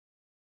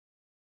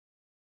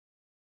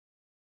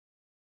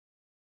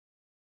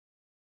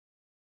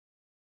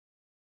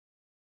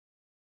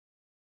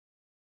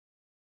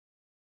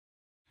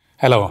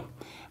Hello,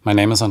 my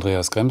name is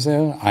Andreas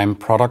Grimsel. I'm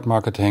Product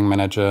Marketing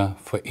Manager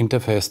for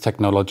Interface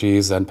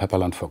Technologies at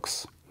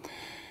Pepperl+Fuchs.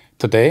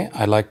 Today,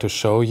 I'd like to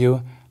show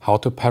you how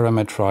to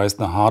parameterize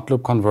the HART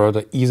loop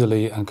converter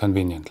easily and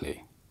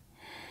conveniently.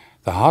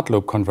 The HART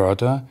loop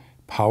converter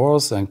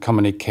powers and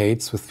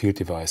communicates with field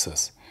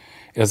devices.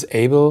 It is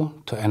able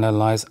to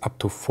analyze up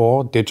to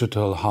 4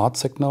 digital HART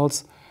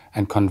signals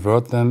and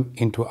convert them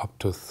into up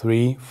to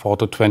 3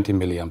 4-20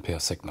 mA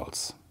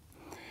signals.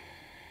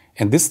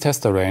 In this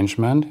test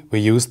arrangement, we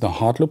use the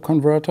HART loop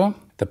converter,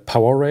 the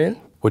power rail,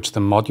 which the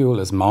module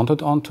is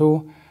mounted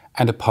onto,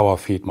 and a power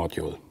feed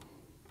module.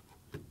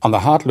 On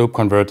the HART loop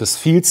converter's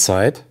field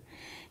side,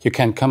 you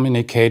can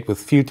communicate with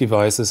field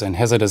devices in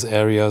hazardous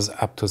areas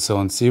up to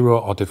zone 0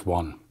 or div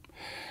 1.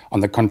 On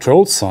the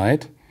control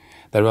side,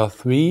 there are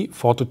 3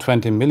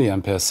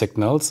 4-20 mA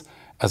signals,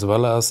 as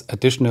well as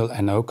additional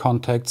NO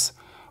contacts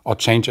or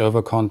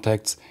changeover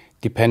contacts,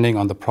 depending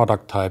on the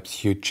product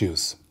types you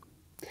choose.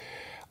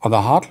 On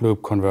the HART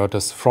loop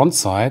converter's front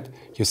side,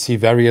 you see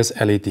various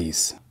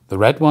LEDs. The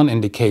red one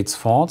indicates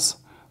faults,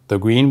 the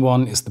green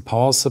one is the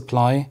power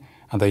supply,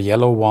 and the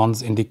yellow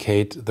ones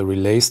indicate the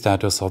relay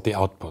status of the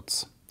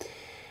outputs.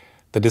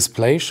 The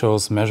display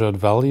shows measured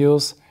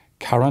values,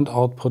 current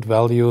output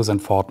values,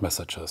 and fault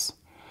messages.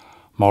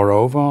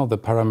 Moreover, the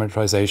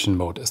parameterization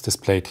mode is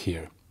displayed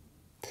here.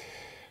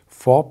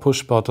 4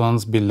 push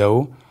buttons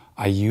below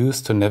are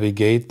used to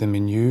navigate the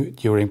menu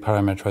during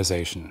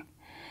parameterization.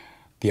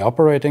 The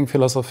operating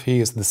philosophy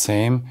is the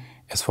same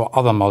as for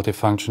other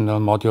multifunctional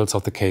modules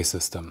of the K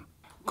system.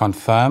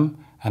 Confirm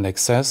and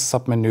access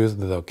submenus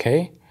with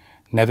OK,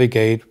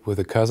 navigate with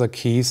the cursor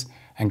keys,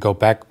 and go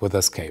back with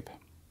Escape.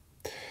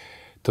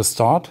 To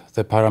start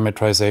the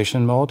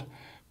parameterization mode,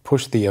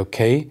 push the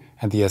OK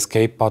and the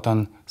Escape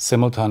button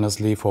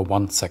simultaneously for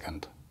 1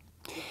 second.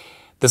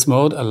 This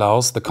mode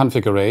allows the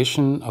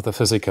configuration of the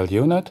physical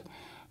unit,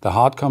 the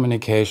HART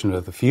communication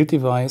with the field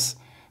device,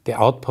 the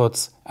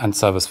outputs, and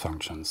service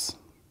functions.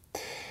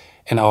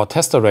 In our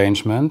test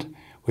arrangement,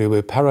 we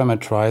will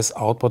parameterize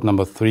output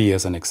number 3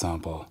 as an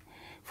example.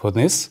 For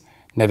this,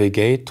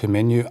 navigate to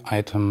menu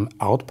item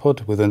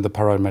Output within the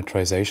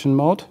parameterization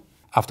mode.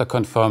 After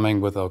confirming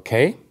with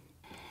OK,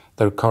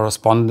 the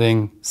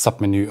corresponding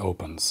submenu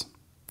opens.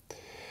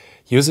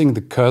 Using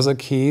the cursor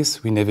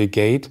keys, we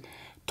navigate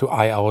to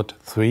IOUT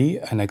 3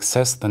 and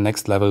access the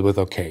next level with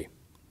OK.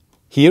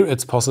 Here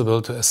it's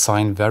possible to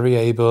assign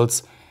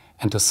variables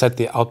and to set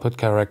the output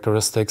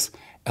characteristics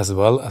as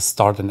well as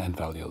start and end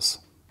values.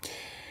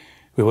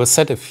 We will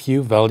set a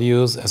few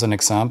values as an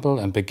example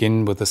and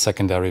begin with the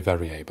secondary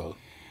variable.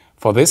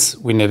 For this,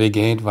 we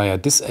navigate via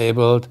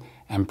disabled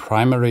and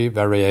primary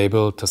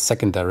variable to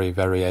secondary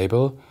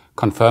variable,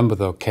 confirm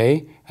with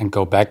OK, and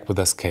go back with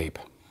Escape.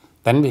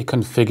 Then we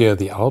configure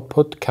the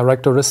output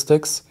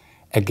characteristics,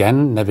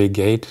 again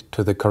navigate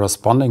to the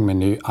corresponding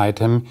menu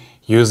item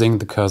using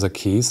the cursor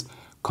keys,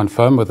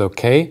 confirm with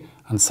OK,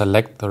 and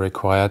select the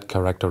required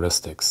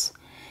characteristics.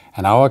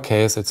 In our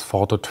case, it's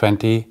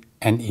 4-20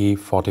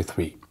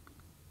 NE43.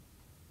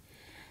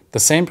 The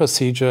same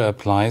procedure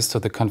applies to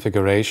the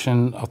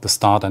configuration of the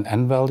start and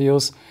end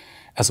values,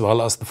 as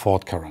well as the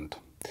fault current.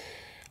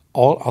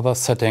 All other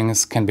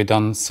settings can be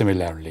done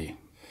similarly.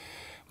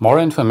 More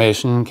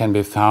information can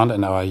be found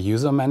in our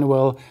user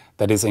manual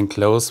that is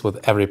enclosed with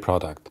every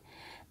product.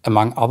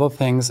 Among other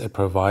things, it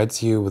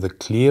provides you with a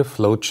clear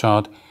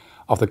flowchart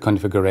of the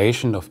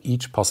configuration of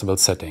each possible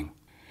setting.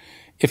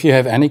 If you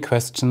have any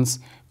questions,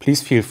 please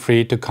feel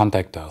free to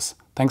contact us.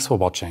 Thanks for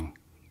watching.